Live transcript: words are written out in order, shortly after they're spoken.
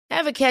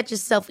Ever catch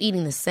yourself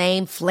eating the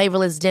same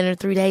flavorless dinner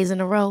 3 days in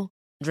a row?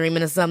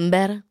 Dreaming of something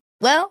better?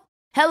 Well,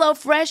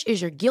 HelloFresh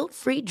is your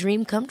guilt-free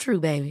dream come true,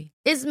 baby.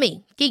 It's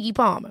me, Keke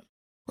Palmer.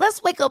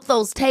 Let's wake up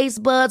those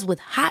taste buds with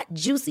hot,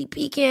 juicy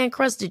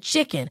pecan-crusted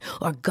chicken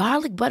or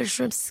garlic butter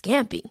shrimp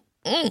scampi.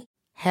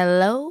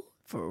 Hello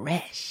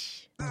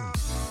Fresh.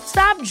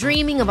 Stop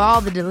dreaming of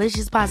all the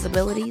delicious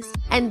possibilities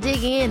and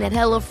dig in at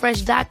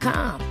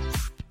HelloFresh.com.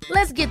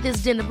 Let's get this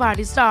dinner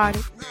party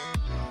started.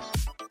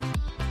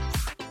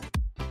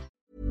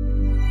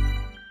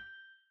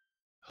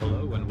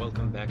 Hello and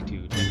welcome back to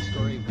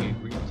Genostory. We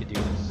agreed to do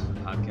this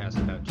podcast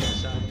about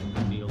genocide in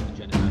the field of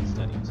genocide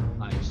studies.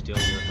 I'm still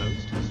your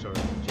host,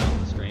 historian John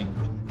Lestrange,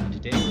 and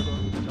today we're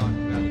going to be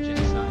talking about a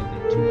genocide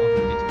that too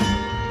often gets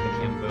overlooked, the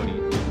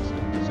Cambodian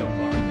genocide. So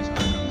far in this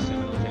arc on the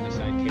seminal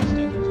genocide case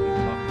studies, we've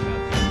talked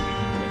about the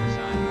Armenian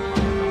genocide, the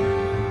Holocaust,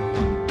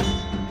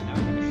 and now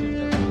we're going to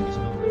shift our focus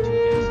over to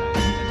genocide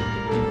that has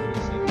a the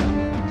same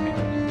level of intent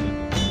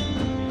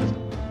as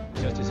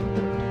the just as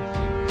important to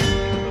the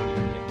field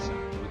as the Cambodian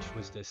genocide, which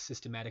was the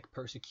systematic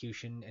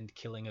persecution and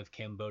killing of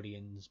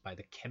Cambodians by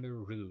the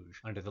Khmer Rouge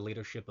under the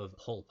leadership of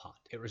Pol Pot.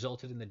 It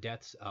resulted in the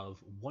deaths of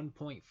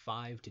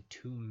 1.5 to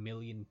 2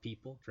 million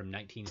people from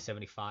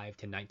 1975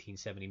 to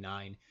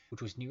 1979,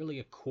 which was nearly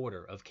a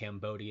quarter of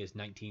Cambodia's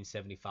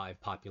 1975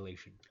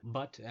 population.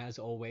 But, as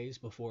always,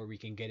 before we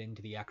can get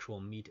into the actual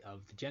meat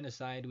of the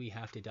genocide, we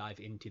have to dive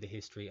into the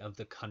history of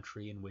the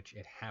country in which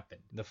it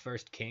happened. The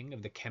first king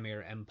of the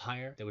Khmer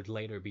Empire, that would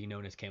later be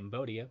known as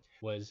Cambodia,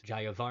 was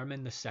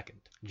Jayavarman II.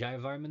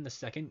 Jayavarman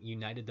II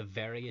united the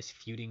various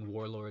feuding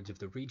warlords of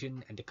the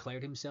region and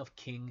declared himself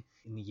king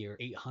in the year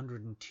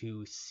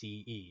 802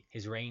 CE.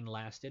 His reign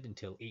lasted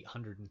until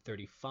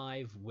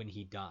 835 when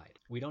he died.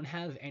 We don't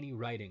have any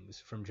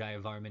writings from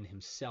Jayavarman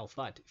himself,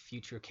 but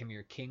future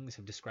Khmer kings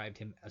have described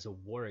him as a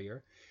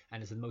warrior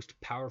and as the most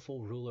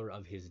powerful ruler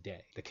of his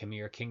day. The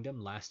Khmer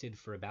kingdom lasted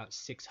for about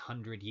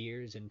 600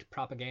 years, and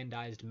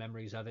propagandized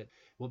memories of it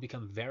will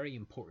become very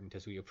important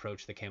as we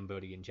approach the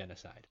Cambodian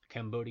genocide.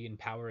 Cambodian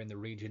power in the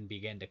region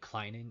began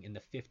declining in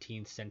the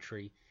 15th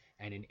century,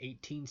 and in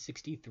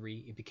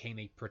 1863 it became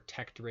a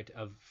protectorate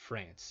of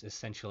France.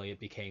 Essentially, it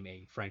became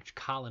a French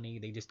colony.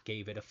 They just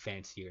gave it a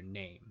fancier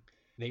name.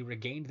 They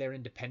regained their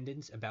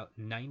independence about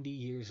 90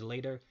 years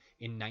later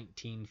in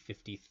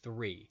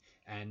 1953,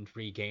 and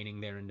regaining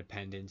their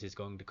independence is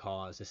going to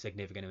cause a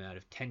significant amount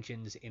of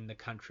tensions in the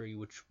country,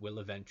 which will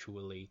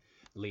eventually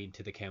lead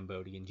to the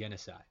Cambodian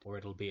genocide, or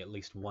it'll be at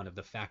least one of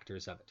the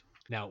factors of it.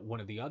 Now, one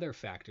of the other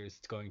factors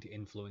that's going to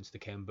influence the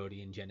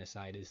Cambodian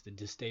genocide is the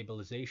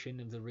destabilization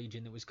of the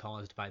region that was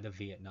caused by the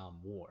Vietnam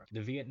War.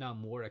 The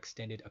Vietnam War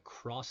extended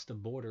across the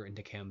border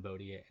into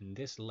Cambodia, and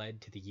this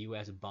led to the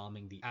US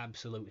bombing the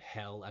absolute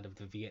hell out of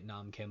the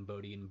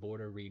Vietnam-Cambodian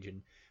border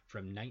region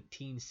from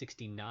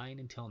 1969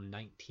 until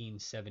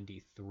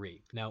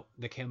 1973. Now,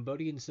 the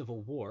Cambodian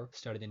Civil War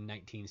started in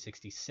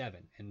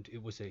 1967, and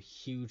it was a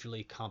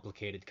hugely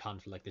complicated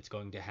conflict that's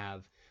going to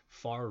have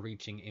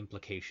far-reaching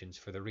implications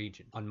for the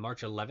region. On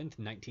March 11th,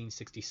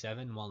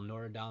 1967, while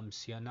Norodom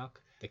Sihanouk,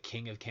 the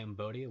king of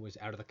Cambodia, was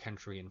out of the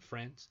country in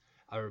France,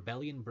 a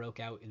rebellion broke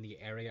out in the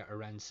area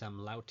around Sam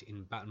Laut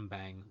in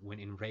Battambang when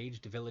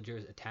enraged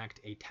villagers attacked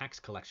a tax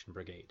collection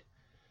brigade.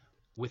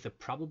 With the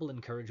probable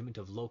encouragement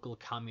of local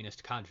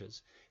communist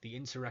cadres, the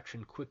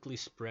insurrection quickly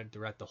spread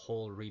throughout the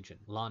whole region.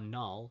 Lon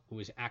Nol, who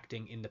was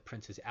acting in the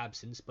prince's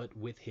absence but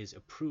with his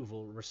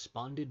approval,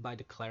 responded by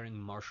declaring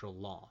martial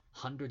law.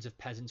 Hundreds of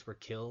peasants were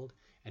killed,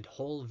 and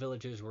whole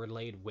villages were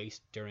laid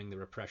waste during the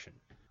repression.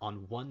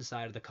 On one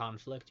side of the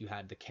conflict, you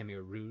had the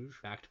Khmer Rouge,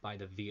 backed by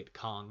the Viet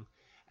Cong,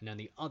 and on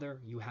the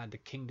other, you had the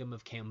Kingdom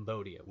of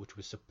Cambodia, which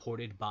was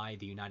supported by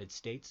the United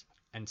States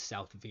and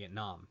South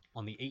Vietnam.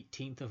 On the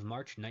 18th of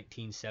March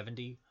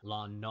 1970,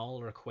 Lon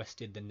Nol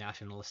requested the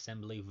National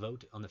Assembly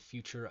vote on the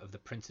future of the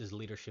prince's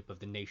leadership of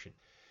the nation.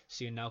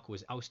 Sihanouk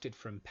was ousted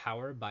from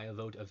power by a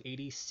vote of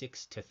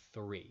 86 to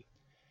 3.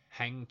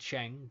 Hang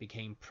Cheng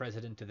became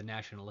president of the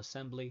National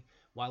Assembly,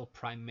 while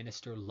Prime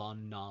Minister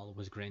Lon Nol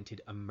was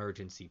granted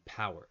emergency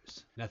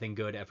powers. Nothing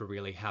good ever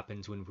really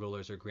happens when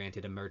rulers are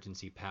granted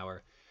emergency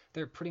power.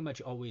 They're pretty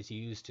much always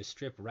used to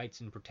strip rights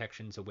and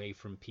protections away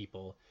from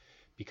people,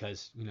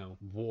 because,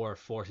 war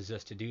forces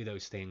us to do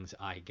those things,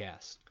 I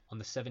guess. On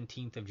the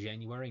 17th of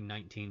January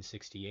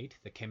 1968,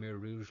 the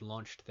Khmer Rouge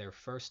launched their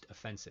first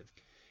offensive.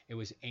 It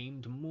was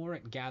aimed more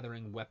at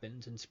gathering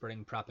weapons and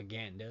spreading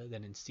propaganda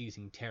than in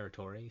seizing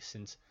territory,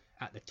 since,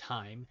 at the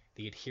time,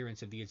 the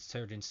adherents of the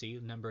insurgency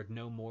numbered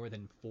no more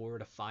than 4,000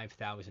 to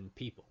 5,000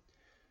 people.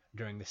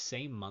 During the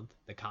same month,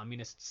 the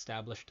communists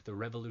established the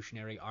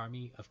Revolutionary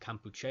Army of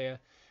Kampuchea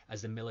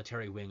as the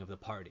military wing of the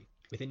party.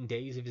 Within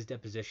days of his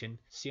deposition,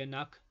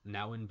 Sihanouk,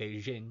 now in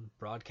Beijing,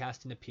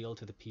 broadcast an appeal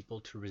to the people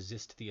to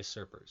resist the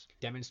usurpers.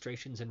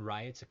 Demonstrations and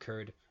riots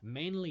occurred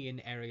mainly in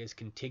areas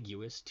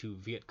contiguous to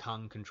Viet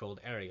Cong-controlled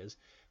areas,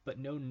 but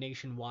no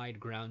nationwide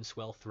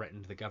groundswell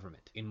threatened the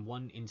government. In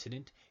one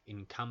incident,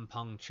 in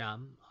Kampong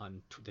Cham,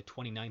 on the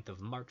 29th of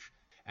March,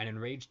 an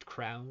enraged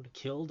crowd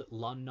killed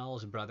Lon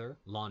Nol's brother,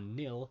 Lon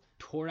Nil,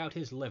 tore out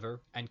his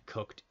liver, and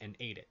cooked and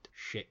ate it.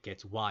 Shit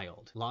gets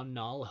wild. Lon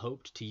Nol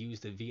hoped to use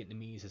the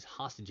Vietnamese as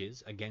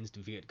hostages against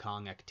Viet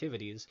Cong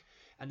activities,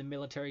 and the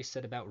military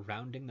set about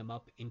rounding them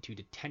up into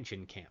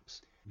detention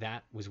camps.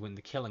 That was when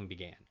the killing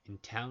began. In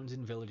towns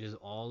and villages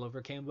all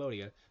over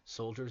Cambodia,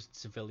 soldiers and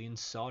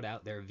civilians sought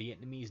out their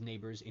Vietnamese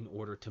neighbors in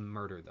order to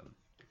murder them.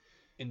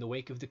 In the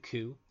wake of the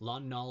coup,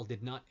 Lon Nol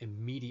did not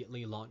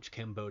immediately launch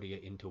Cambodia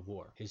into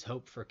war. His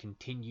hope for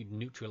continued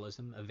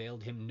neutralism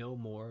availed him no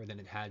more than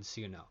it had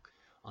Sihanouk.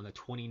 On the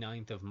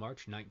 29th of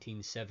March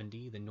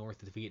 1970, the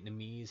North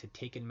Vietnamese had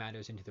taken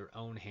matters into their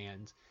own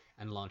hands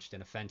and launched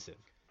an offensive.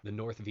 The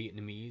North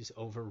Vietnamese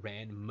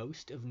overran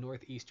most of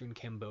northeastern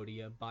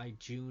Cambodia by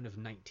June of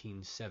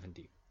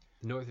 1970.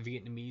 The North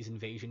Vietnamese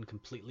invasion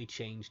completely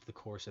changed the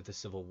course of the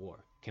Civil War.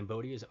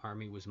 Cambodia's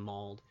army was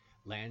mauled,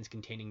 lands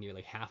containing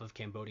nearly half of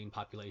Cambodian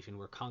population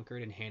were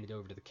conquered and handed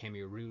over to the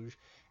Khmer Rouge,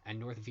 and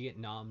North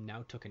Vietnam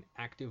now took an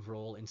active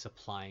role in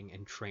supplying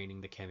and training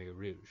the Khmer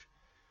Rouge.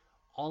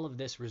 All of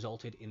this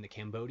resulted in the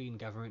Cambodian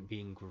government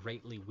being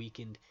greatly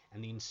weakened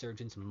and the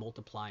insurgents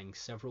multiplying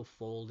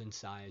several-fold in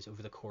size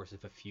over the course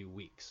of a few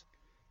weeks.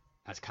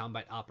 As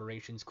combat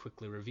operations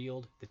quickly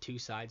revealed, the two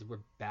sides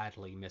were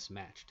badly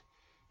mismatched.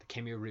 The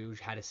Khmer Rouge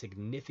had a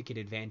significant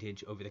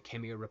advantage over the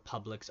Khmer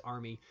Republic's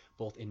army,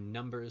 both in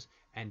numbers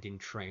and in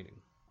training.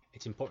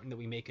 It's important that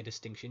we make a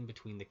distinction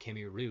between the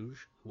Khmer Rouge,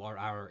 who are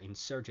our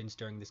insurgents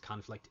during this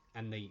conflict,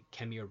 and the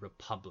Khmer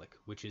Republic,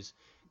 which is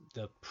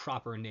the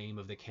proper name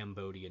of the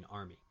Cambodian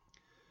army.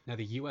 Now,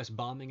 the U.S.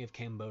 bombing of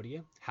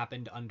Cambodia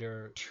happened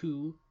under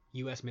two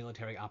U.S.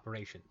 military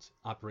operations,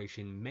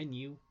 Operation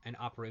Menu and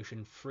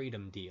Operation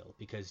Freedom Deal,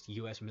 because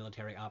U.S.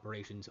 military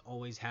operations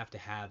always have to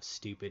have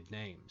stupid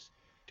names.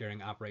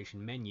 During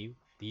Operation Menu,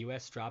 the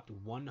U.S. dropped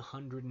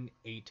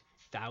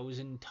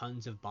 108,000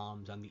 tons of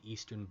bombs on the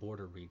eastern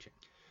border region.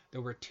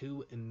 There were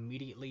two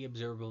immediately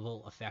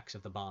observable effects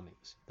of the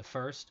bombings. The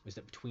first was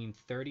that between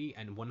 30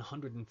 and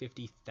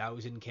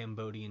 150,000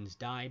 Cambodians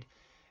died,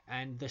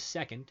 and the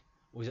second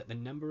was that the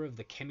number of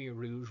the Khmer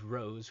Rouge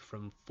rose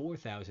from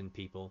 4,000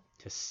 people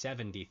to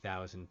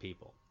 70,000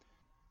 people.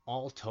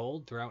 All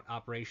told, throughout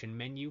Operation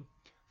Menu,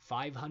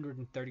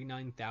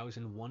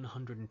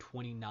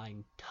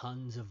 539,129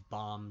 tons of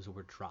bombs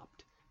were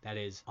dropped. That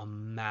is a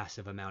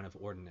massive amount of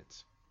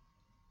ordnance.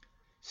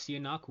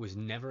 Sihanouk was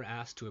never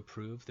asked to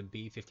approve the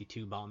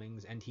B-52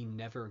 bombings, and he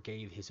never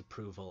gave his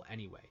approval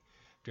anyway.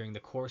 During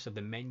the course of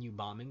the Menu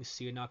bombings,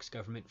 Sihanouk's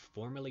government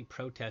formally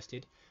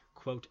protested,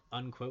 quote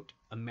unquote,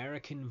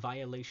 American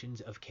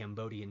violations of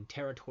Cambodian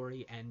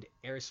territory and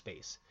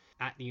airspace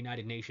at the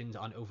United Nations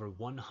on over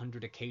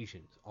 100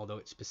 occasions, although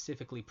it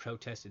specifically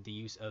protested the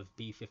use of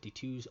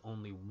B-52s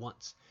only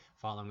once,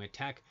 following an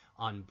attack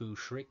on Bu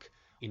Shrik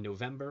in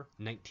November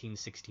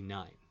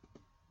 1969.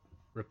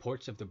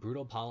 Reports of the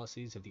brutal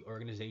policies of the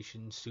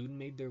organization soon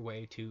made their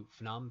way to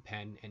Phnom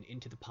Penh and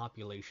into the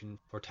population,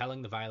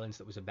 foretelling the violence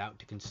that was about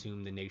to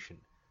consume the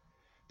nation.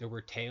 There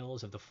were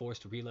tales of the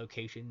forced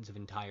relocations of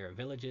entire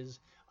villages,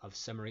 of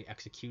summary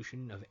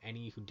execution of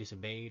any who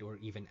disobeyed or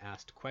even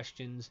asked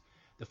questions,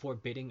 the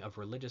forbidding of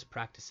religious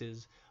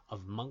practices,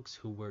 of monks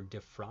who were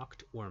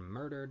defrocked or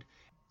murdered,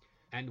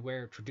 and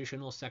where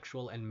traditional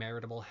sexual and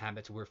marital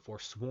habits were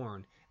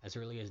forsworn as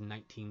early as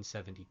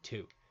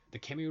 1972. The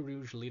Khmer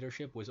Rouge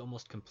leadership was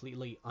almost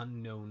completely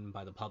unknown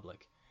by the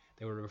public.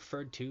 They were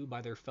referred to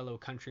by their fellow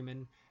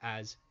countrymen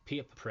as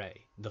Piep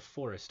Prey, the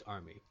Forest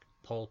Army.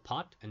 Pol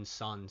Pot and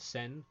Son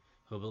Sen,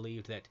 who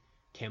believed that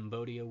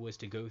Cambodia was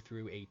to go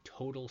through a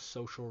total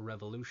social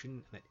revolution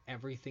and that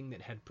everything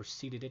that had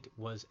preceded it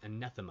was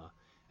anathema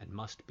and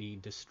must be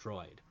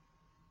destroyed,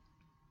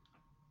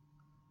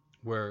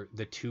 were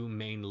the two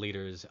main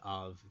leaders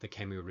of the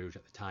Khmer Rouge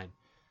at the time.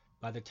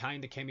 By the time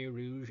the Khmer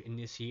Rouge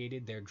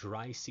initiated their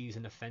dry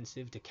season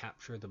offensive to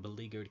capture the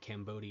beleaguered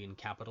Cambodian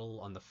capital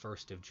on the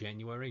 1st of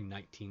January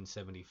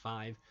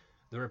 1975,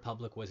 the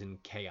Republic was in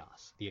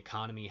chaos. The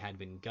economy had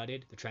been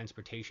gutted, the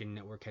transportation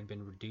network had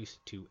been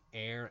reduced to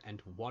air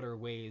and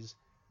waterways,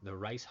 the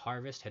rice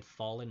harvest had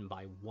fallen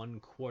by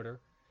 1/4,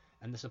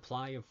 and the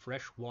supply of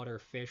freshwater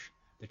fish,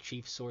 the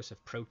chief source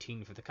of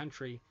protein for the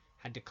country,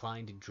 had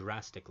declined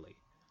drastically.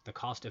 The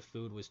cost of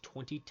food was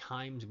 20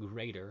 times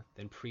greater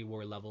than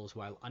pre-war levels,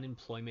 while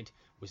unemployment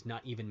was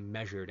not even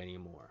measured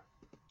anymore.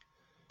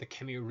 The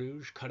Khmer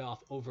Rouge cut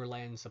off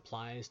overland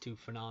supplies to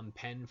Phnom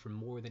Penh for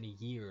more than a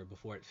year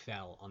before it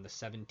fell on the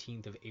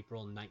 17th of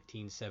April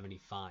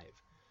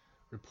 1975.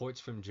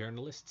 Reports from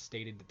journalists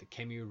stated that the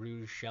Khmer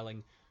Rouge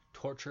shelling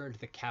tortured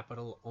the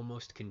capital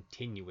almost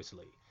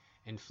continuously,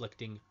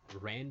 inflicting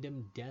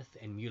random death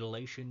and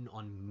mutilation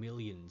on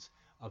millions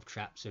of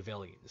trapped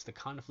civilians. The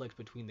conflict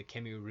between the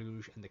Khmer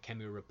Rouge and the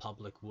Khmer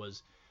Republic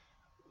was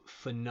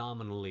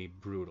phenomenally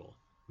brutal.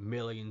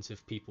 Millions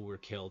of people were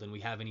killed, and we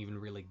haven't even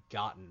really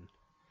gotten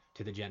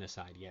to the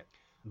genocide yet.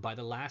 By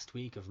the last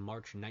week of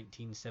March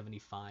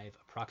 1975,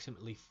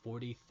 approximately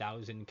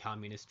 40,000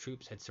 communist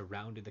troops had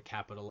surrounded the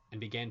capital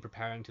and began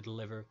preparing to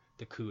deliver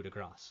the coup de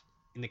grace.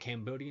 In the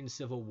Cambodian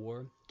Civil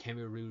War,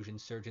 Khmer Rouge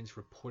insurgents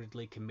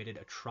reportedly committed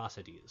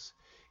atrocities.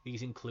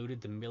 These included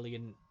the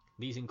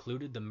These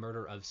included the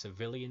murder of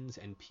civilians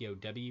and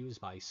POWs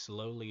by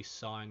slowly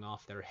sawing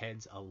off their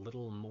heads a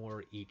little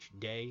more each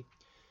day,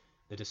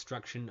 the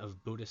destruction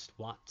of Buddhist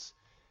Wats,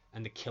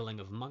 and the killing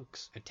of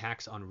monks,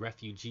 attacks on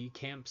refugee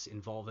camps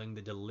involving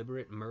the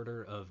deliberate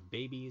murder of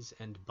babies,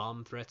 and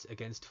bomb threats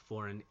against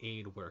foreign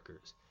aid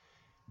workers,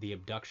 the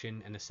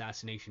abduction and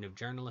assassination of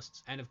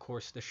journalists, and of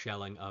course the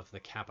shelling of the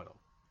Capitol.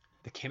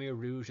 The Khmer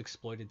Rouge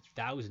exploited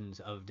thousands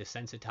of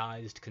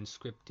desensitized,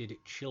 conscripted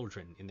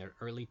children in their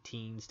early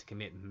teens to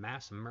commit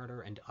mass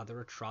murder and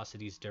other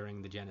atrocities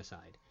during the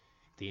genocide.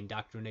 The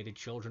indoctrinated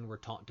children were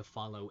taught to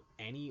follow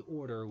any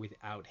order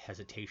without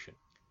hesitation.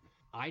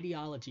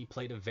 Ideology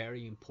played a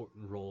very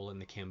important role in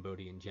the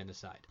Cambodian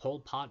genocide. Pol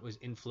Pot was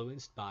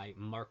influenced by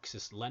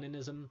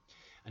Marxist-Leninism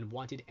and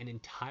wanted an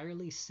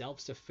entirely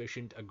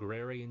self-sufficient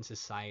agrarian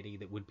society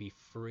that would be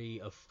free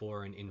of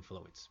foreign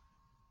influence.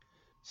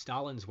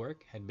 Stalin's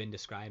work had been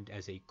described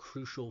as a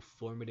crucial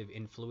formative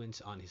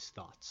influence on his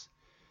thoughts.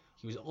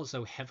 He was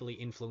also heavily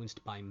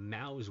influenced by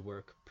Mao's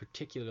work,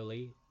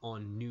 particularly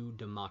on New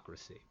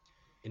Democracy.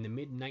 In the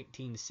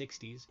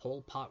mid-1960s,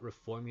 Pol Pot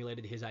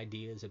reformulated his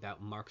ideas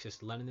about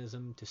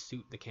Marxist-Leninism to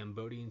suit the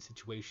Cambodian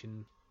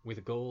situation,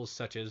 with goals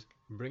such as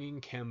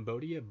bringing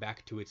Cambodia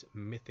back to its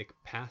mythic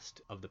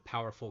past of the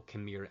powerful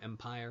Khmer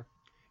Empire,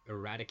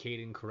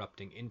 eradicating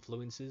corrupting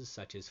influences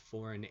such as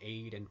foreign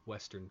aid and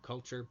Western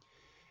culture,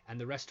 and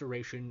the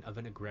restoration of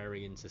an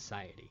agrarian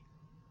society.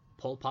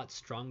 Pol Pot's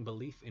strong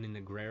belief in an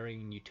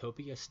agrarian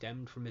utopia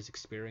stemmed from his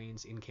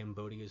experience in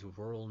Cambodia's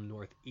rural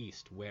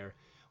northeast, where,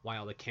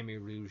 while the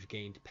Khmer Rouge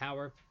gained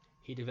power,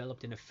 he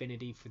developed an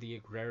affinity for the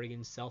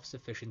agrarian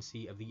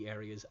self-sufficiency of the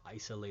area's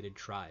isolated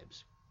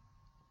tribes.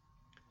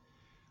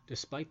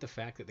 Despite the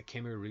fact that the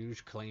Khmer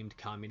Rouge claimed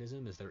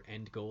communism as their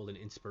end goal and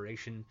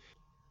inspiration,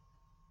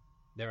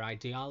 their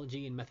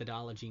ideology and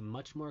methodology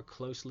much more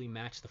closely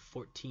matched the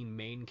 14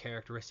 main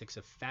characteristics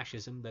of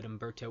fascism that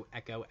Umberto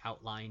Eco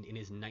outlined in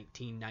his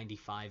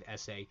 1995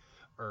 essay,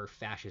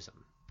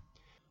 Fascism.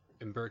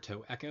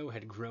 Umberto Eco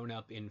had grown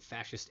up in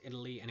fascist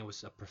Italy and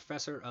was a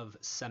professor of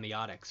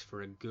semiotics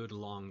for a good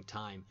long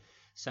time,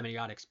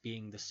 semiotics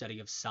being the study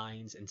of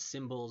signs and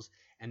symbols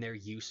and their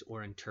use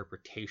or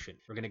interpretation.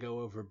 We're going to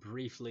go over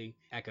briefly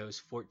Eco's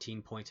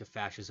 14 points of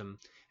fascism,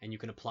 and you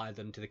can apply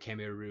them to the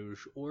Khmer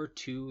Rouge or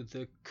to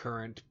the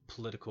current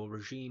political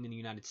regime in the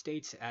United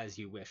States as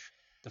you wish.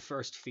 The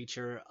first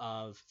feature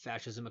of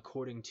fascism,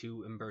 according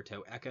to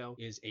Umberto Eco,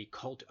 is a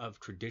cult of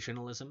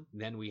traditionalism.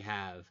 Then we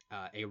have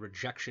a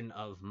rejection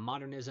of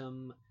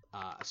modernism,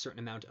 a certain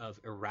amount of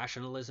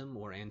irrationalism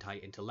or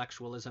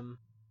anti-intellectualism,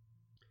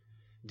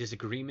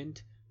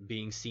 disagreement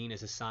being seen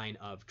as a sign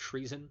of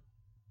treason.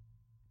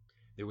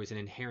 There was an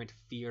inherent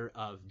fear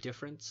of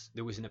difference.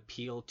 There was an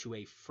appeal to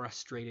a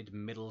frustrated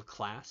middle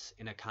class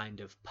in a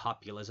kind of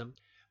populism.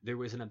 There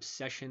was an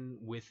obsession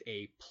with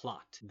a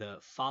plot. The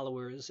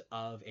followers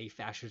of a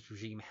fascist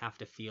regime have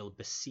to feel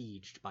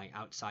besieged by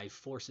outside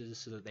forces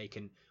so that they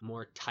can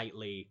more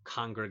tightly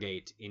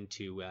congregate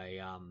into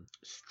a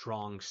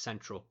strong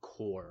central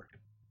core.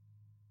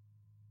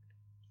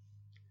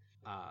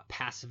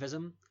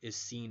 Pacifism is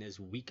seen as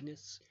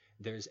weakness.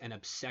 There's an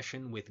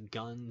obsession with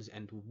guns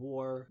and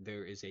war.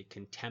 There is a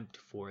contempt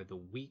for the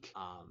weak.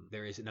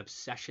 There is an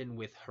obsession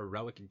with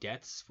heroic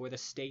deaths for the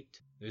state.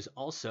 There's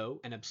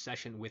also an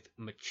obsession with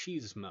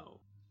machismo,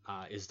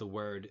 is the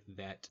word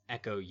that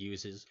Eco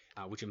uses,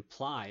 which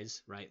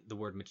implies, right, the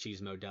word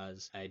machismo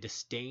does, a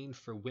disdain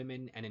for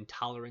women and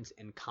intolerance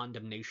and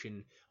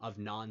condemnation of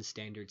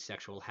non-standard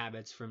sexual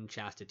habits from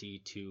chastity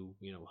to,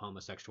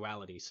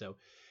 homosexuality. So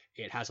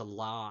it has a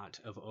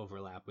lot of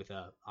overlap with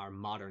our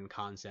modern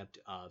concept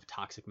of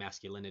toxic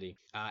masculinity.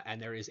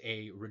 And there is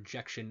a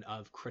rejection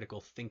of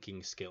critical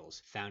thinking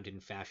skills found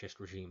in fascist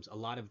regimes. A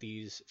lot of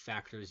these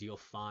factors you'll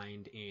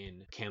find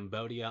in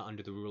Cambodia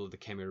under the rule of the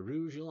Khmer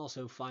Rouge. You'll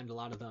also find a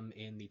lot of them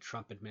in the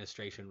Trump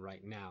administration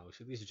right now.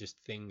 So these are just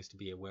things to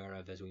be aware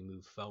of as we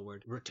move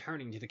forward.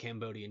 Returning to the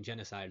Cambodian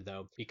genocide,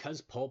 though,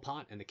 because Pol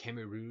Pot and the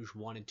Khmer Rouge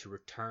wanted to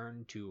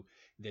return to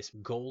this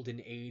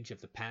golden age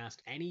of the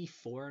past, any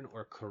foreign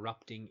or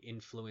corrupting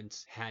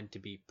influence had to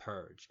be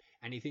purged.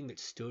 Anything that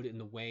stood in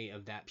the way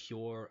of that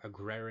pure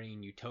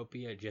agrarian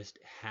utopia just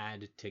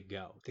had to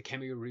go. The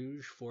Khmer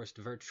Rouge forced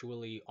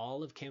virtually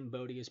all of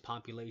Cambodia's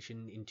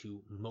population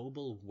into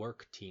mobile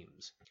work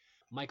teams.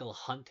 Michael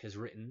Hunt has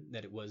written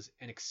that it was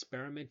an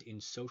experiment in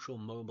social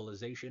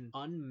mobilization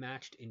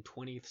unmatched in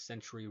 20th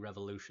century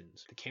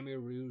revolutions. The Khmer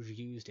Rouge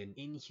used an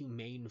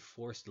inhumane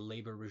forced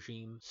labor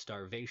regime,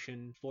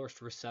 starvation,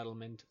 forced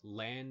resettlement,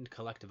 land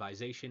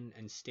collectivization,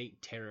 and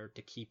state terror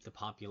to keep the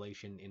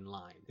population in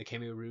line. The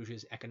Khmer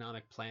Rouge's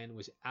economic plan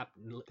was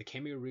aptly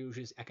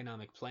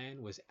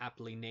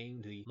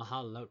named the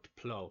Mahalot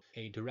Plo,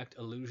 a direct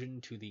allusion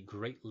to the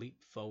Great Leap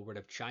Forward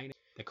of China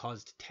that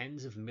caused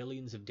tens of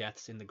millions of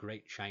deaths in the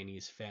Great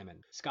Chinese Famine.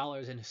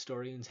 Scholars and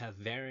historians have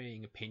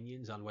varying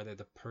opinions on whether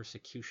the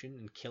persecution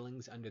and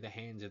killings under the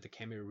hands of the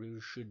Khmer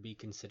Rouge should be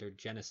considered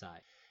genocide.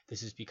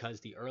 This is because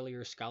the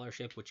earlier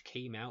scholarship, which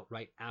came out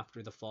right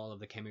after the fall of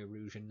the Khmer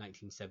Rouge in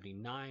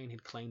 1979,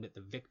 had claimed that the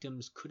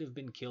victims could have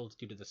been killed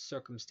due to the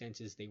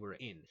circumstances they were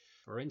in.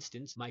 For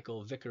instance,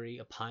 Michael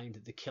Vickery opined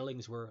that the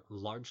killings were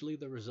largely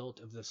the result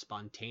of the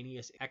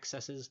spontaneous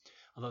excesses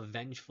of a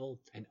vengeful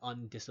and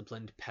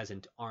undisciplined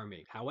peasant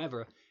army.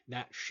 However,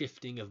 that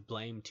shifting of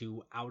blame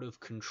to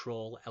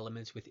out-of-control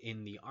elements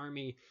within the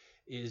army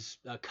is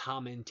a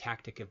common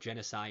tactic of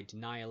genocide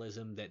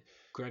denialism that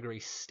Gregory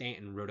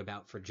Stanton wrote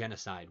about for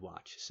Genocide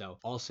Watch. So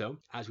also,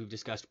 as we've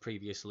discussed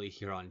previously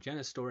here on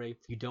Genistory,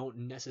 you don't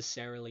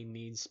necessarily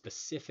need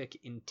specific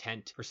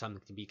intent for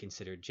something to be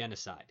considered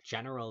genocide.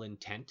 General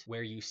intent,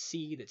 where you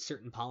see that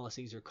certain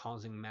policies are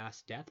causing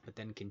mass death but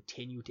then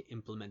continue to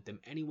implement them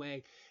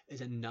anyway,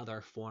 is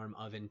another form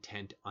of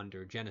intent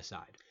under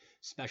genocide.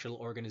 Special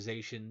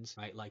organizations,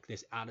 right, like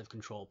this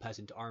out-of-control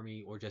peasant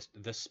army or just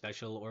the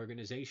special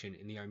organization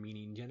in the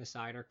Armenian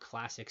genocide are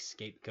classic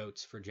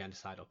scapegoats for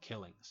genocidal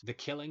killings. The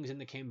killings in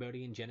the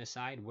Cambodian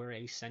genocide were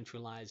a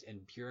centralized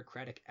and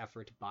bureaucratic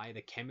effort by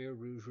the Khmer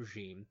Rouge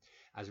regime,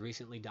 as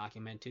recently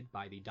documented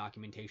by the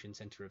Documentation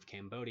Center of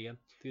Cambodia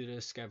through the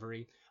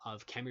discovery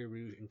of Khmer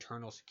Rouge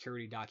internal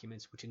security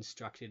documents which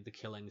instructed the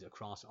killings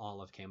across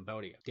all of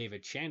Cambodia.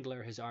 David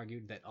Chandler has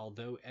argued that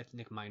although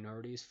ethnic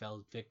minorities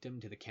fell victim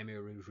to the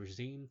Khmer Rouge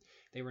regime,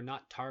 they were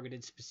not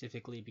targeted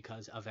specifically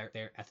because of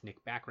their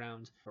ethnic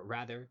backgrounds, but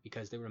rather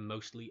because they were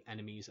mostly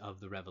enemies of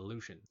the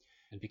revolution.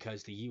 And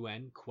because the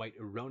UN quite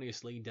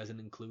erroneously doesn't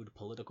include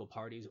political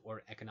parties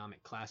or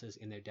economic classes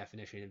in their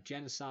definition of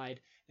genocide,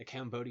 the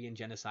Cambodian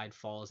genocide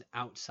falls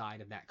outside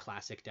of that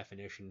classic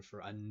definition for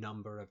a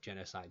number of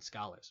genocide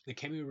scholars. The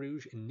Khmer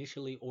Rouge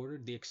initially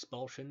ordered the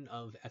expulsion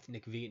of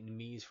ethnic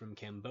Vietnamese from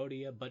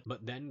Cambodia,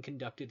 but then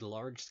conducted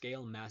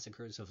large-scale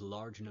massacres of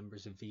large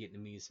numbers of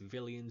Vietnamese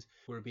civilians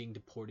who were being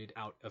deported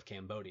out of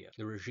Cambodia.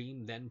 The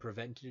regime then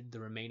prevented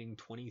the remaining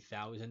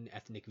 20,000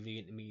 ethnic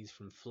Vietnamese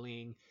from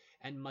fleeing,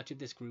 and much of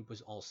this group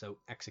was also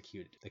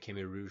executed. The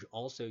Khmer Rouge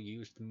also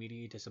used the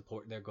media to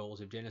support their goals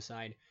of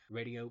genocide.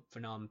 Radio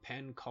Phnom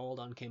Penh called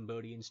on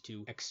Cambodians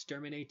to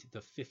exterminate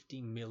the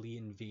 50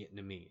 million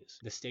Vietnamese.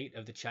 The state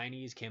of the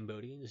Chinese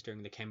Cambodians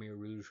during the Khmer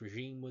Rouge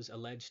regime was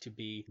alleged to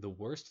be the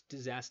worst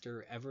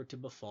disaster ever to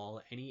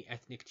befall any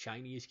ethnic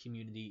Chinese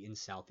community in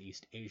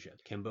Southeast Asia.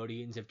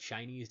 Cambodians of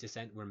Chinese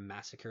descent were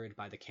massacred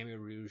by the Khmer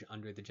Rouge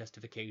under the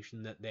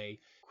justification that they,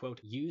 quote,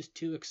 used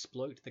to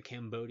exploit the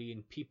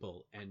Cambodian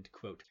people, end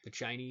quote. The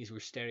Chinese were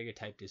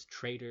stereotyped as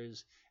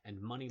traitors and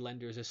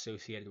moneylenders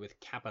associated with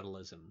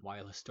capitalism,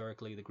 while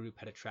historically the group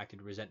had attracted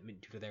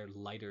resentment due to their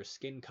lighter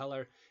skin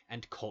color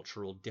and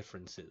cultural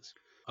differences.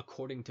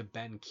 According to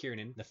Ben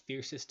Kiernan, the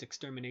fiercest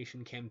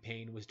extermination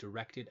campaign was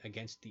directed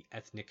against the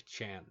ethnic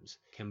Chams,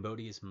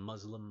 Cambodia's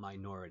Muslim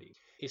minority.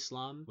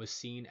 Islam was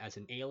seen as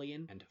an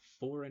alien and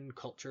foreign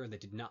culture that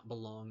did not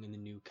belong in the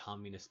new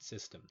communist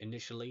system.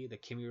 Initially, the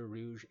Khmer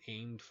Rouge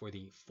aimed for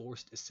the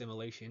forced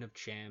assimilation of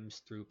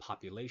Chams through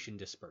population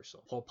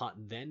dispersal. Pol Pot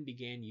then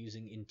began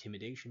using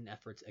intimidation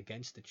efforts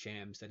against the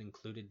Chams that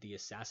included the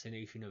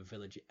assassination of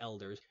village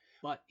elders,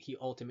 but he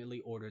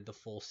ultimately ordered the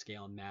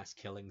full-scale mass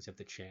killings of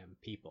the Cham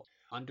people.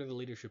 Under the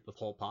leadership of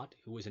Pol Pot,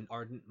 who was an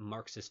ardent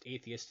Marxist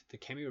atheist, the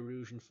Khmer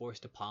Rouge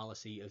enforced a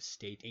policy of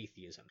state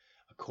atheism.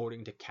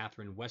 According to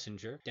Catherine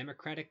Wessinger,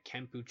 Democratic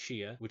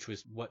Kampuchea, which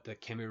was what the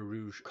Khmer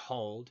Rouge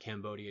called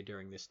Cambodia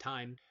during this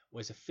time,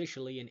 was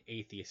officially an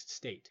atheist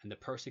state, and the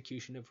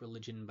persecution of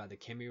religion by the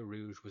Khmer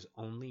Rouge was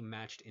only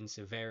matched in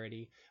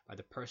severity by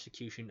the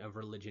persecution of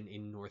religion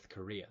in North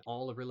Korea.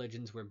 All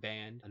religions were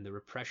banned, and the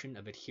repression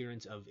of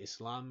adherents of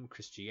Islam,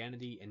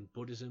 Christianity, and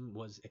Buddhism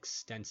was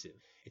extensive.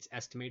 It's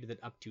estimated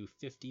that up to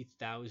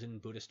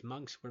 50,000 Buddhist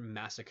monks were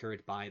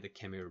massacred by the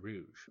Khmer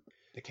Rouge.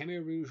 The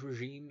Khmer Rouge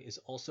regime is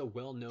also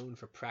well known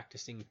for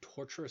practicing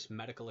torturous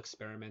medical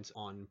experiments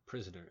on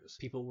prisoners.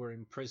 People were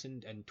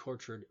imprisoned and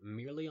tortured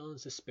merely on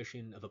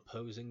suspicion of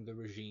opposing the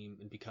regime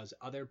and because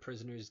other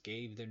prisoners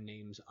gave their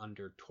names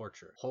under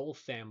torture. Whole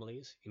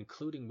families,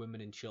 including women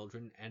and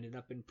children, ended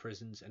up in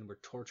prisons and were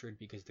tortured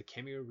because the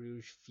Khmer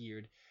Rouge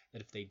feared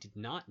that if they did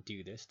not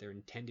do this, their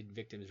intended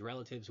victims'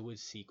 relatives would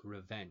seek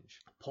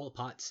revenge. Pol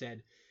Pot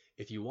said,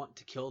 "If you want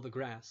to kill the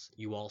grass,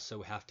 you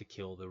also have to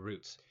kill the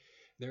roots."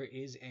 There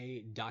is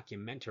a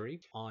documentary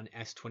on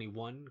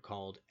S21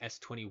 called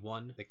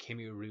S21, The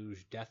Khmer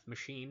Rouge Death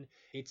Machine.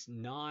 It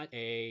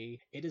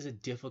is a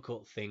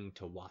difficult thing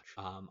to watch.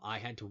 I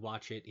had to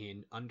watch it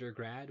in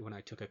undergrad when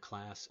I took a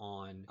class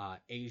on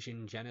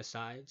Asian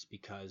genocides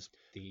because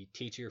the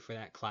teacher for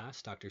that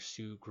class, Dr.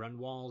 Sue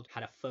Grunwald,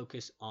 had a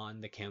focus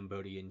on the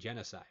Cambodian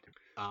genocide.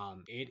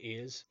 It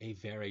is a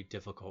very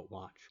difficult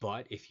watch,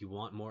 but if you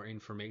want more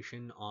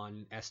information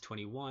on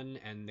S21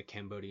 and the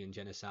Cambodian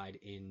genocide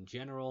in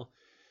general,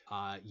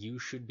 you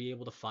should be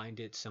able to find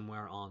it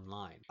somewhere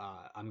online.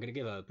 I'm going to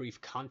give a brief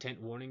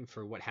content warning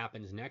for what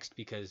happens next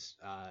because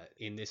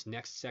in this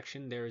next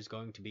section there is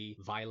going to be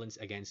violence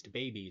against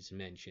babies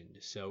mentioned.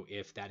 So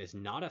if that is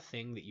not a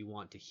thing that you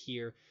want to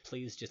hear,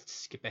 please just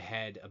skip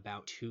ahead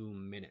about 2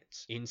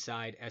 minutes.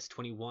 Inside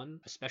S21,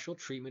 a special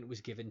treatment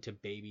was given to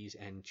babies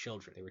and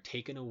children. They were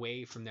taken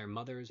away from their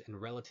mothers and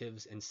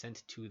relatives and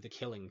sent to the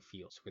killing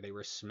fields, where they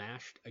were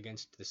smashed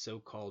against the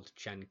so-called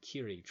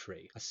Chankiri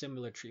tree. A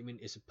similar treatment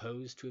is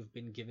supposed to have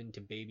been given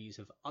to babies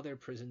of other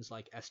prisons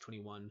like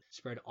S21,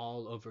 spread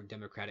all over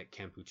democratic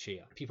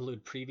Kampuchea. People who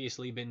had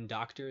previously been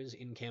doctors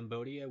in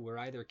Cambodia were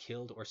either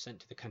killed or sent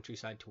to the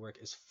countryside to work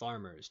as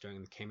farmers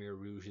during the Khmer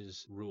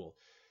Rouge's rule.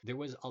 There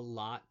was a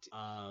lot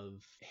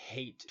of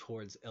hate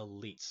towards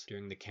elites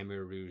during the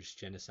Khmer Rouge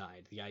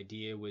genocide. The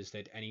idea was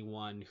that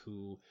anyone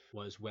who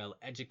was well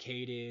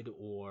educated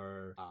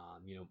or,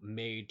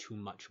 made too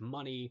much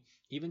money,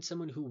 even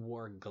someone who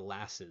wore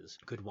glasses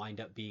could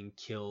wind up being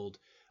killed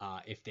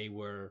if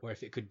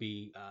it could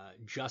be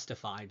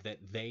justified that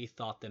they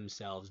thought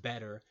themselves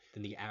better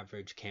than the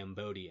average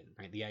Cambodian.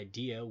 Right? The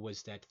idea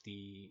was that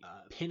the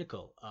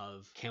pinnacle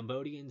of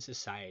Cambodian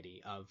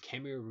society, of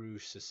Khmer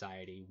Rouge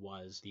society,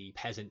 was the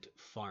peasant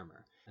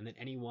farmer, and that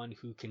anyone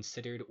who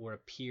considered or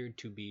appeared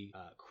to be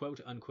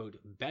quote unquote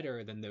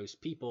better than those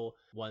people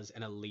was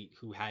an elite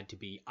who had to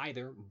be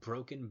either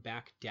broken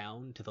back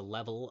down to the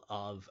level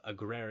of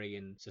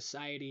agrarian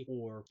society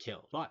or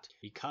killed. But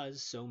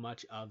because so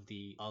much of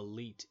the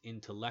elite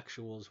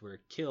intellectuals were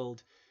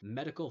killed,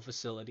 medical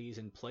facilities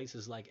in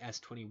places like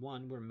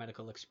S21 where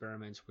medical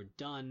experiments were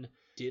done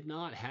did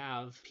not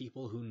have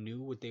people who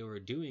knew what they were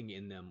doing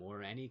in them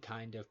or any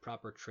kind of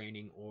proper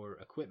training or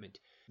equipment.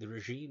 The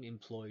regime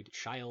employed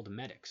child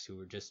medics who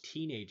were just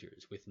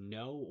teenagers with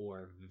no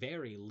or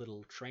very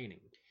little training.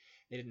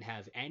 They didn't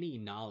have any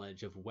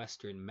knowledge of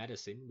Western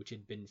medicine, which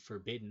had been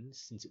forbidden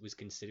since it was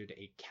considered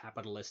a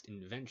capitalist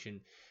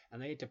invention,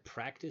 and they had to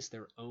practice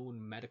their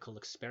own medical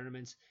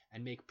experiments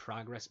and make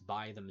progress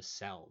by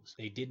themselves.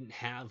 They didn't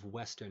have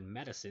Western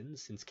medicine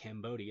since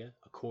Cambodia,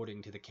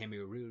 according to the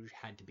Khmer Rouge,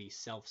 had to be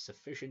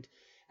self-sufficient,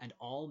 and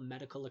all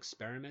medical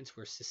experiments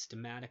were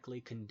systematically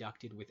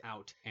conducted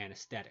without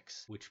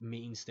anesthetics, which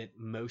means that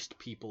most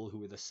people who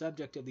were the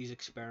subject of these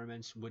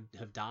experiments would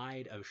have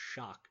died of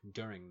shock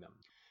during them.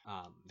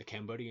 The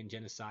Cambodian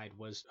genocide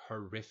was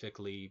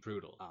horrifically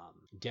brutal.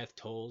 Death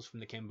tolls from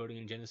the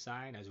Cambodian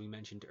genocide, as we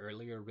mentioned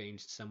earlier,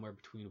 ranged somewhere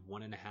between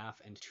 1.5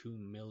 and 2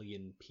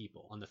 million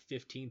people. On the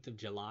 15th of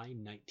July,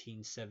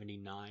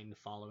 1979,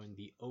 following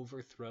the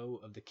overthrow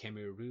of the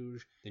Khmer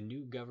Rouge, the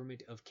new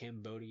government of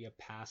Cambodia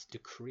passed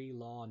Decree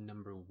Law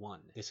Number 1.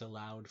 This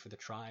allowed for the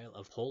trial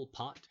of Pol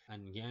Pot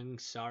and Ieng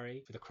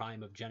Sary for the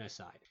crime of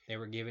genocide. They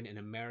were given an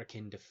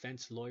American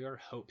defense lawyer,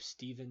 Hope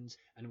Stevens,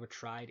 and were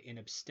tried in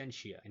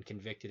absentia and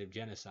convicted of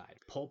genocide.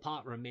 Pol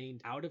Pot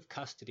remained out of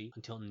custody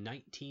until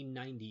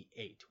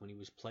 1998, when he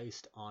was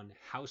placed on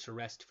house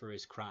arrest for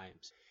his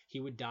crimes. He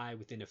would die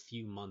within a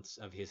few months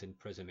of his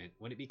imprisonment.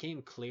 When it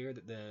became clear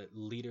that the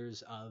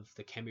leaders of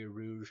the Khmer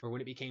Rouge, or when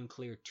it became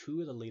clear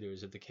to the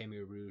leaders of the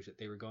Khmer Rouge that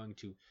they were going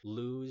to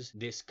lose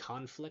this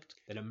conflict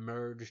that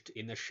emerged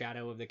in the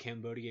shadow of the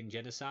Cambodian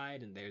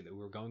genocide and they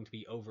were going to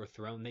be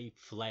overthrown, they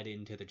fled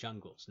into the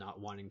jungles, not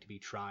wanting to be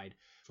tried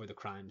for the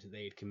crimes that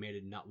they had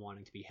committed, not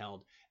wanting to be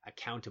held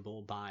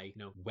accountable by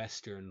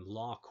Western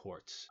law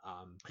courts.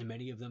 And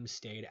many of them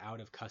stayed out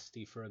of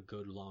custody for a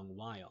good long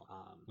while.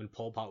 When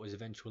Pol Pot was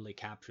eventually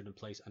captured and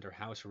placed under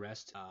house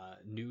arrest,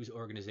 news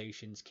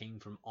organizations came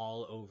from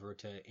all over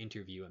to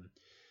interview him.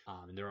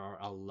 And there are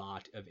a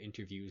lot of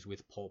interviews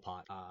with Pol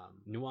Pot.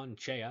 Nuon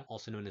Chea,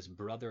 also known as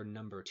Brother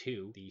Number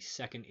 2, the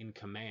second in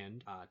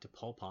command to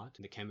Pol Pot,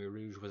 the Khmer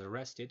Rouge, was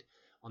arrested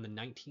on the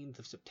 19th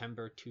of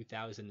September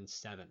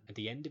 2007. At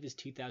the end of his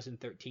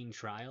 2013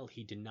 trial,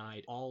 he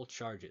denied all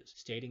charges,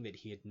 stating that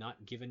he had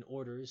not given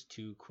orders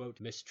to, quote,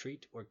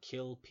 mistreat or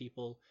kill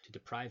people, to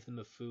deprive them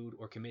of food,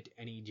 or commit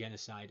any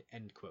genocide,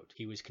 end quote.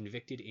 He was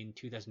convicted in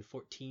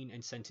 2014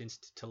 and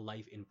sentenced to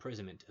life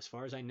imprisonment. As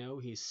far as I know,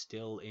 he's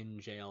still in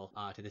jail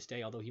to this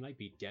day, although he might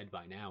be dead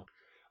by now.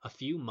 A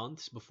few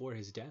months before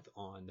his death,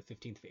 on the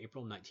 15th of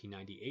April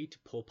 1998,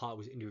 Pol Pot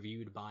was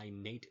interviewed by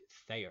Nate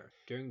Thayer.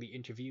 During the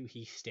interview,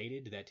 he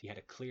stated that he had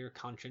a clear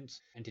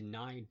conscience and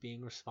denied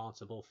being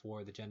responsible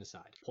for the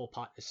genocide. Pol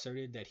Pot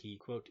asserted that he,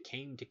 quote,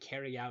 came to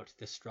carry out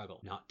the struggle,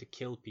 not to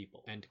kill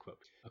people, end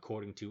quote.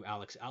 According to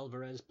Alex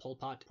Alvarez, Pol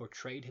Pot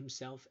portrayed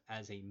himself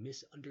as a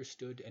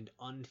misunderstood and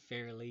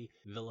unfairly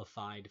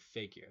vilified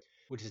figure,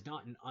 which is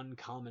not an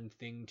uncommon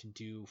thing to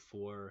do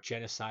for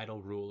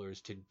genocidal rulers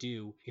to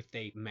do if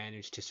they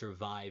manage to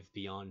survive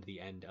beyond the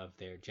end of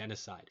their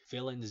genocide.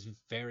 Villains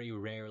very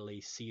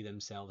rarely see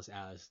themselves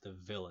as the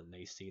villain.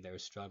 They see their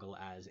struggle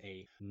as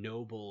a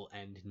noble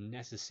and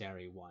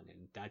necessary one,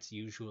 and that's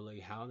usually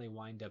how they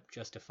wind up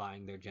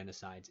justifying their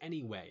genocides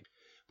anyway,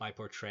 by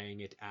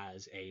portraying it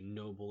as a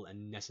noble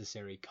and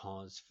necessary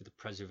cause for the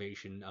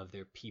preservation of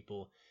their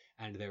people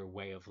and their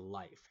way of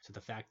life. So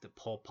the fact that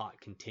Pol Pot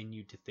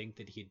continued to think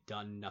that he had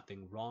done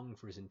nothing wrong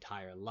for his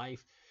entire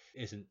life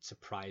isn't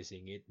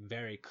surprising. It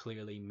very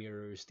clearly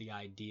mirrors the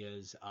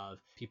ideas of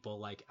people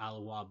like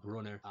Alois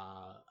Brunner,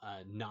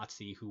 a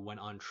Nazi who went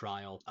on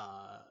trial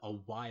a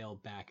while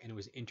back and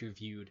was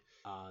interviewed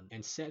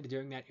and said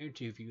during that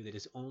interview that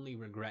his only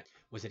regret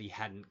was that he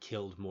hadn't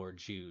killed more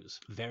Jews.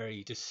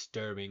 Very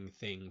disturbing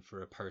thing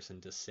for a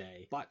person to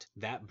say. But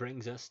that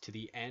brings us to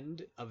the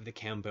end of the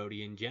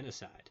Cambodian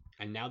genocide.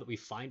 And now that we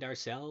find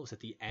ourselves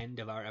at the end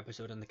of our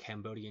episode on the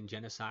Cambodian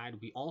genocide,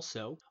 we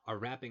also are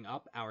wrapping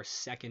up our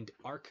second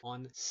arc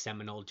on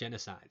Seminole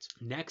genocides.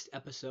 Next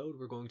episode,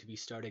 we're going to be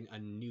starting a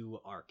new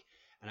arc.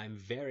 And I'm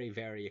very,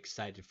 very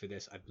excited for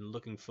this. I've been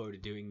looking forward to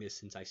doing this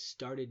since I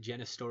started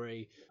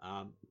Genestory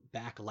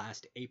back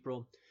last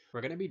April.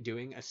 We're going to be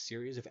doing a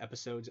series of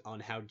episodes on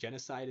how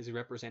genocide is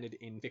represented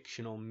in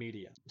fictional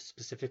media,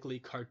 specifically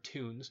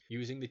cartoons,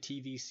 using the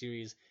TV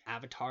series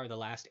Avatar: The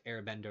Last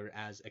Airbender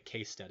as a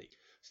case study.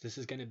 So this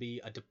is going to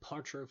be a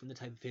departure from the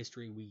type of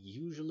history we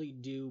usually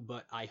do,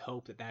 but I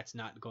hope that that's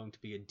not going to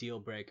be a deal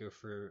breaker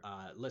for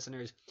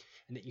listeners,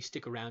 and that you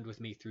stick around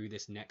with me through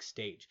this next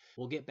stage.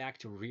 We'll get back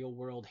to real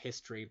world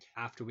history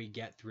after we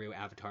get through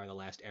Avatar: The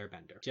Last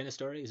Airbender.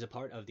 Genestory is a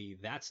part of the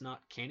That's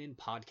Not Canon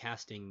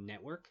podcasting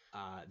network.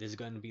 This is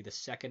going to be the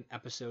second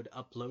episode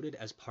uploaded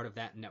as part of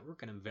that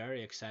network, and I'm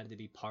very excited to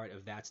be part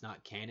of That's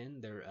Not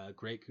Canon. They're a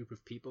great group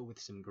of people with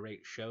some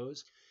great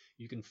shows.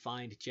 You can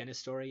find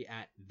Genestory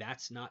at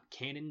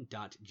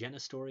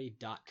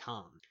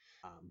that'snotcanon.genestory.com.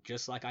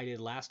 Just like I did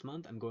last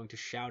month, I'm going to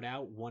shout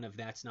out one of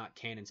That's Not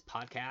Canon's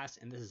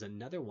podcasts, and this is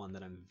another one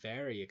that I'm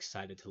very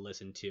excited to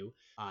listen to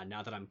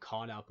now that I'm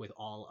caught up with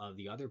all of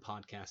the other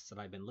podcasts that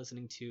I've been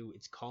listening to.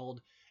 It's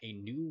called A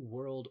New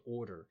World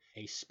Order,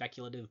 a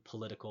speculative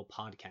political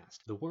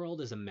podcast. The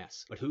world is a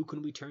mess, but who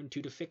can we turn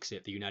to fix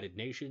it? The United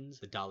Nations,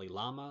 the Dalai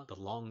Lama, the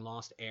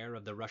long-lost heir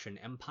of the Russian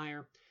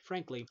Empire?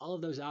 Frankly, all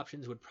of those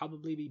options would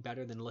probably be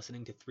better than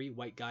listening to three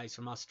white guys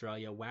from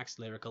Australia wax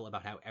lyrical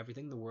about how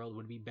everything in the world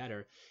would be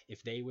better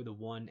if they were the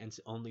one and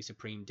only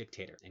supreme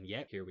dictator. And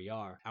yet, here we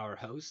are. Our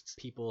hosts,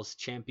 People's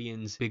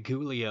Champions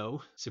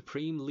Bigulio,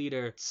 Supreme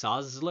Leader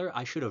Sosler,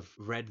 I should have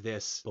read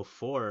this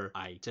before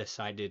I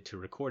decided to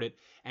record it,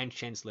 and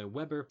Chancellor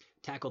Weber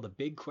tackle the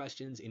big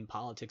questions in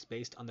politics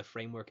based on the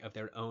framework of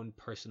their own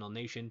personal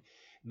nation,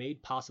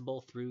 made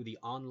possible through the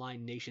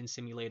online nation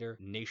simulator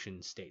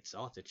Nation States.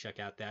 I'll have to check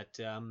out that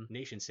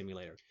nation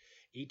simulator.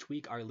 Each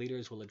week, our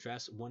leaders will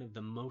address one of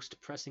the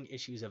most pressing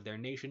issues of their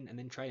nation and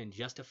then try and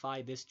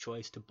justify this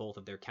choice to both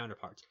of their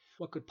counterparts.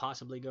 What could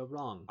possibly go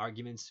wrong?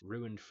 Arguments,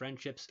 ruined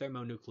friendships,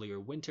 thermonuclear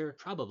winter?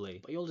 Probably,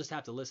 but you'll just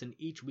have to listen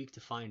each week to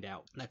find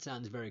out. That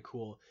sounds very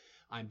cool.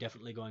 I'm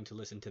definitely going to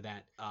listen to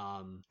that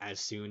as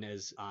soon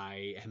as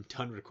I am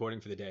done recording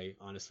for the day.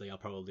 Honestly, I'll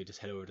probably just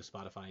head over to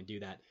Spotify and do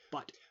that.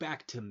 But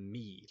back to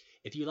me.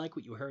 If you like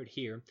what you heard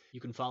here,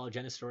 you can follow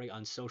Genestory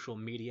on social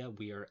media.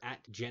 We are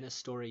at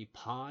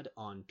GenestoryPod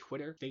on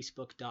Twitter,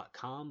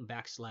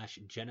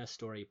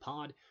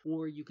 Facebook.com/GenestoryPod,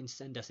 or you can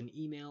send us an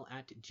email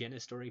at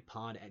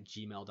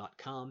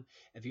GenestoryPod@gmail.com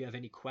if you have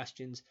any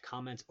questions,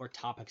 comments, or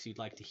topics you'd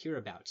like to hear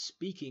about.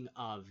 Speaking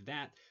of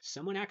that,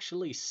 someone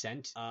actually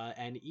sent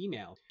an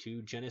email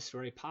to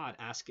GenestoryPod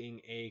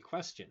asking a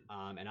question,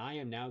 and I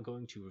am now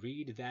going to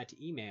read that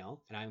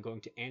email, and I'm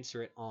going to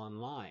answer it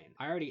online.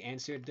 I already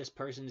answered this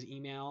person's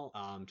email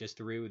just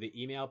through the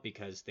email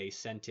because they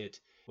sent it,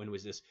 when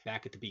was this,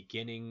 back at the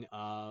beginning,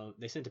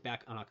 they sent it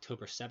back on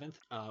October 7th,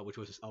 which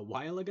was a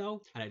while ago,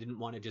 and I didn't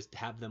want to just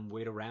have them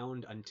wait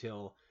around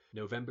until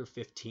November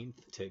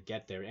 15th to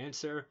get their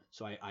answer,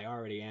 so I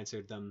already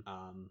answered them.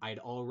 I had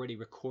already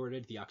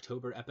recorded the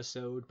October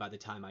episode by the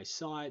time I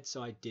saw it,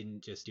 so I didn't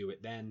just do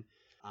it then.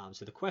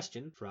 So the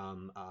question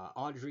from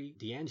Audrey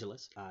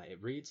DeAngelis,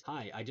 it reads,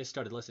 "Hi, I just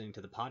started listening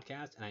to the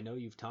podcast, and I know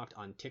you've talked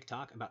on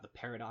TikTok about the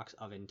paradox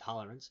of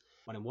intolerance,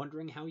 but I'm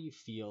wondering how you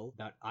feel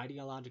about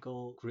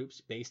ideological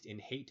groups based in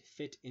hate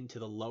fit into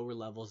the lower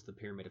levels of the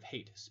pyramid of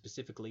hate,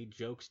 specifically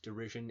jokes,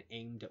 derision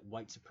aimed at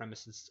white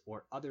supremacists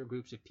or other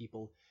groups of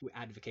people who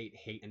advocate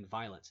hate and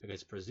violence,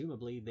 because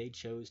presumably they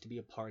chose to be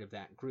a part of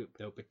that group,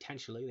 though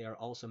potentially they are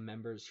also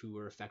members who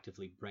were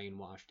effectively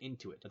brainwashed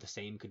into it. But the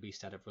same could be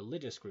said of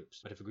religious groups.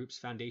 But if a group's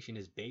foundation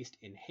is based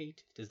in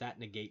hate, does that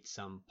negate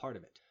some part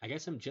of it? I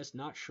guess I'm just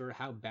not sure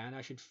how bad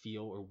I should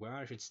feel or where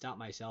I should stop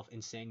myself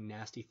in saying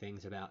nasty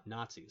things about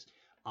Nazis.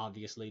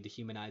 Obviously,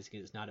 dehumanizing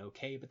is not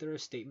okay, but there are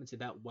statements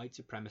about white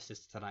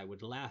supremacists that I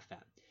would laugh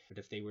at. But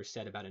if they were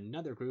said about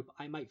another group,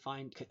 I might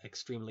find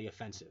extremely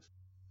offensive."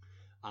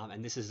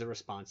 And this is the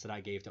response that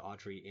I gave to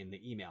Audrey in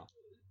the email.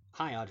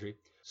 "Hi, Audrey.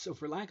 So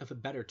for lack of a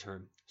better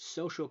term,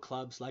 social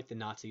clubs like the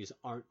Nazis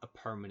aren't a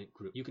permanent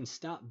group. You can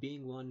stop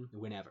being one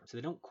whenever, so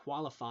they don't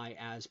qualify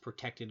as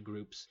protected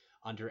groups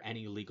under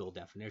any legal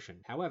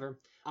definition. However,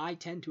 I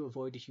tend to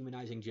avoid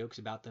dehumanizing jokes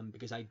about them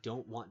because I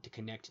don't want to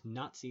connect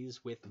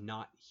Nazis with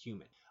not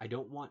human. I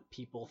don't want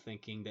people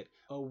thinking that,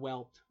 oh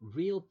well,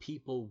 real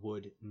people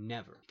would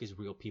never, because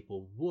real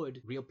people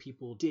would, real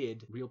people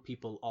did, real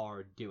people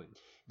are doing.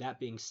 That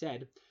being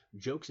said,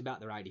 jokes about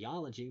their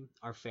ideology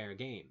are fair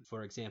game.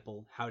 For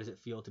example, how does it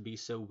feel to be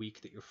so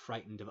weak that you're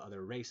frightened of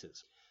other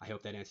races? I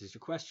hope that answers your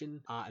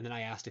question. And then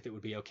I asked if it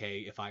would be okay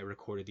if I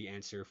recorded the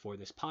answer for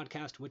this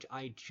podcast, which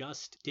I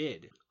just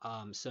did.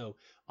 So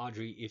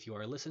Audrey, if you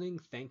are listening,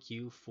 thank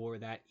you for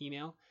that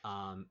email.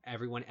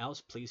 Everyone else,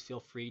 please feel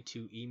free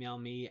to email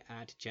me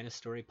at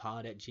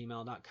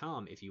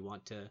jennastorypod@gmail.com if you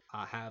want to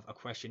have a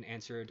question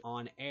answered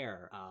on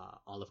air.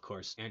 I'll, of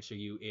course, answer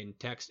you in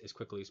text as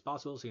quickly as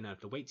possible so you don't have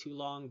to wait too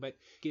long, but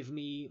give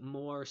me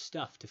more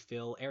stuff to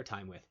fill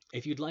airtime with.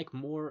 If you'd like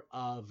more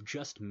of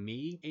just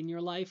me in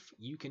your life,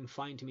 you can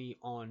find me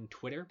on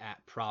Twitter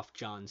at Prof.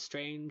 John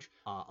Strange,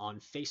 on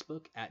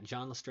Facebook at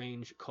John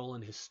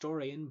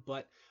Lestrange:historian,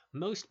 but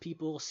most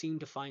people seem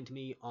to find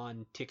me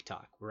on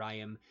TikTok, where I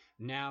am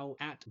now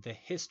at The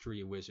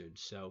History Wizard.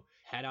 So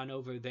head on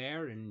over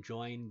there and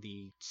join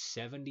the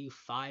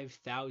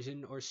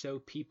 75,000 or so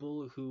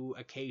people who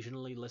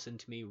occasionally listen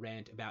to me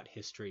rant about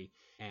history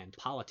and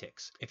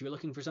politics. If you're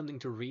looking for something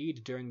to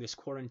read during this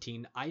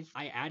quarantine, I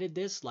added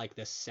this like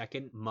the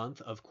second month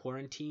of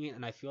quarantine,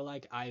 and I feel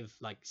like I've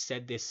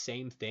said this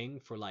same thing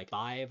for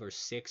 5 or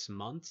 6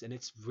 months, and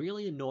it's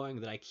really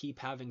annoying that I keep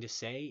having to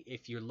say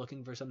if you're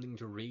looking for something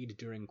to read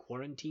during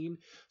quarantine.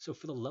 So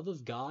for the love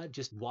of God,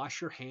 just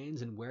wash your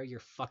hands and wear your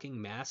fucking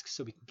masks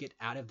so we can get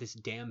out of this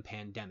damn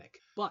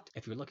pandemic. But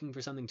if you're looking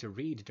for something to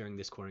read during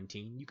this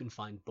quarantine, you can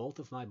find both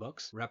of my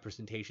books,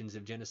 Representations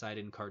of Genocide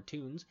in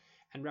Cartoons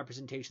and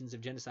Representations of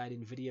Genocide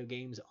in Video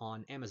Games,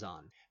 on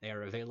Amazon. They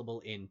are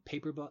available in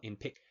paperback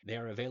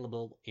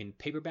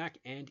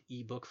and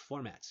ebook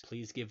formats.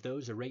 Please give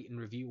those a rate and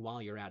review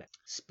while you're at it.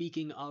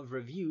 Speaking of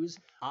reviews,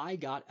 I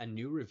got a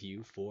new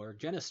review for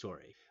Jenna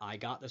Story. I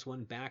got this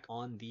one back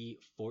on the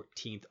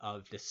 14th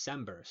of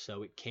December,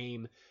 so it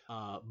came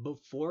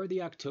before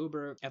the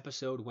October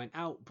episode went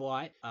out,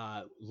 but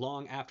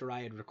long after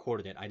I had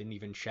recorded it. I didn't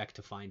even check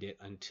to find it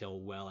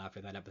until well after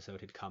that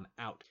episode had come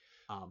out.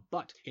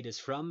 But it is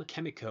from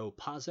Chemico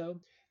Pazzo,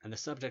 and the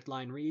subject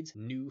line reads,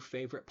 "New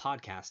favorite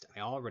podcast.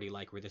 I already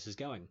like where this is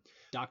going.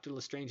 Dr.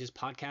 Lestrange's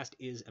podcast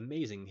is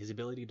amazing. His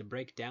ability to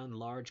break down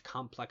large,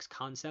 complex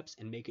concepts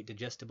and make it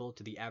digestible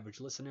to the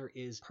average listener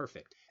is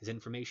perfect. His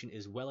information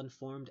is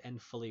well-informed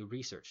and fully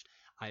researched.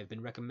 I have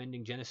been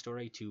recommending Jenna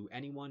Story to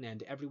anyone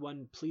and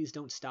everyone. Please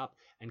don't stop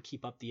and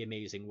keep up the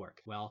amazing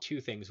work." Well, two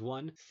things.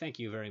 One, thank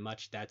you very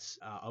much. That's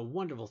a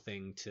wonderful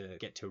thing to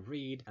get to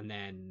read. And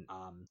then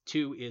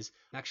two is,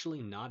 I'm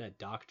actually not a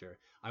doctor.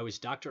 I was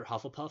Dr.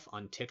 Hufflepuff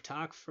on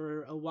TikTok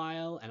for a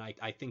while, and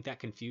I think that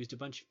confused a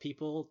bunch of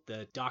people.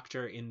 The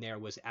doctor in there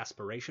was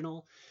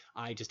aspirational.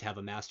 I just have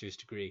a master's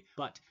degree.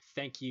 But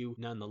thank you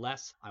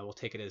nonetheless. I will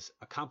take it as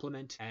a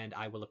compliment, and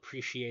I will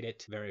appreciate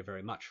it very,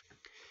 very much.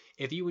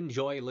 If you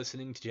enjoy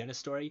listening to Jenna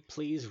Story,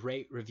 please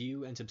rate,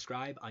 review, and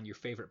subscribe on your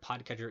favorite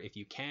podcatcher if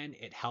you can.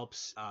 It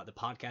helps the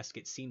podcast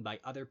get seen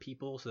by other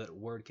people so that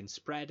word can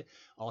spread.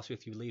 Also,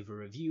 if you leave a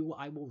review,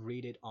 I will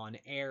read it on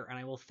air, and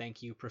I will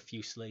thank you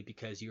profusely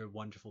because you're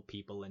wonderful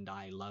people, and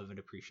I love and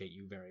appreciate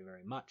you very,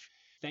 very much.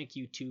 Thank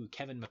you to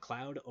Kevin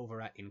MacLeod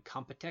over at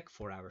Incompetech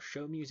for our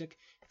show music.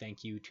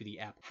 Thank you to the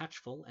app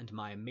Hatchful and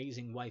my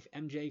amazing wife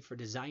MJ for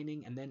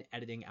designing and then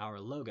editing our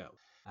logo.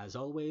 As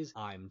always,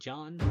 I'm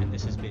John, and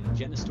this has been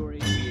Jenna Story.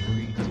 We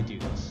agreed to do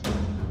this.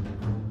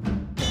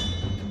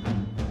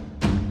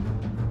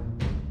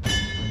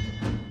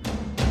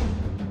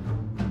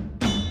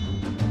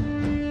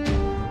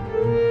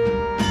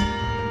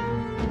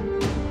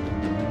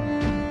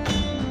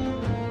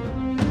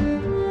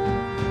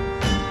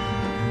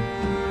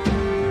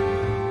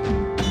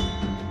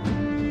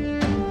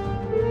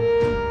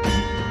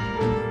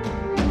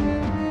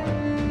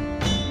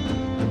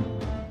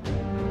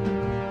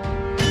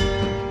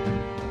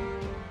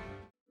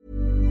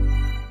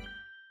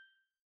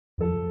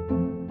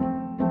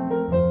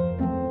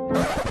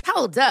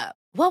 Hold up.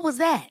 What was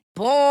that?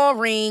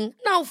 Boring.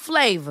 No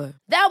flavor.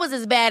 That was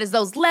as bad as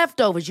those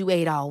leftovers you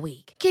ate all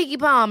week. Keke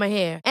Palmer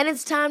here, and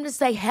it's time to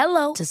say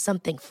hello to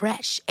something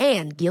fresh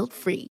and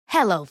guilt-free.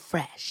 Hello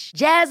Fresh.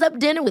 Jazz up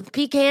dinner with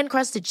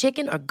pecan-crusted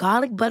chicken or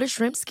garlic butter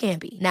shrimp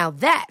scampi. Now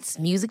that's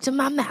music to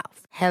my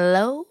mouth.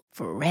 Hello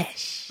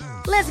Fresh.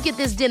 Let's get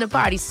this dinner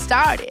party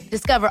started.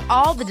 Discover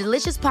all the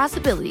delicious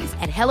possibilities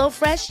at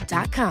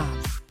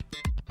HelloFresh.com.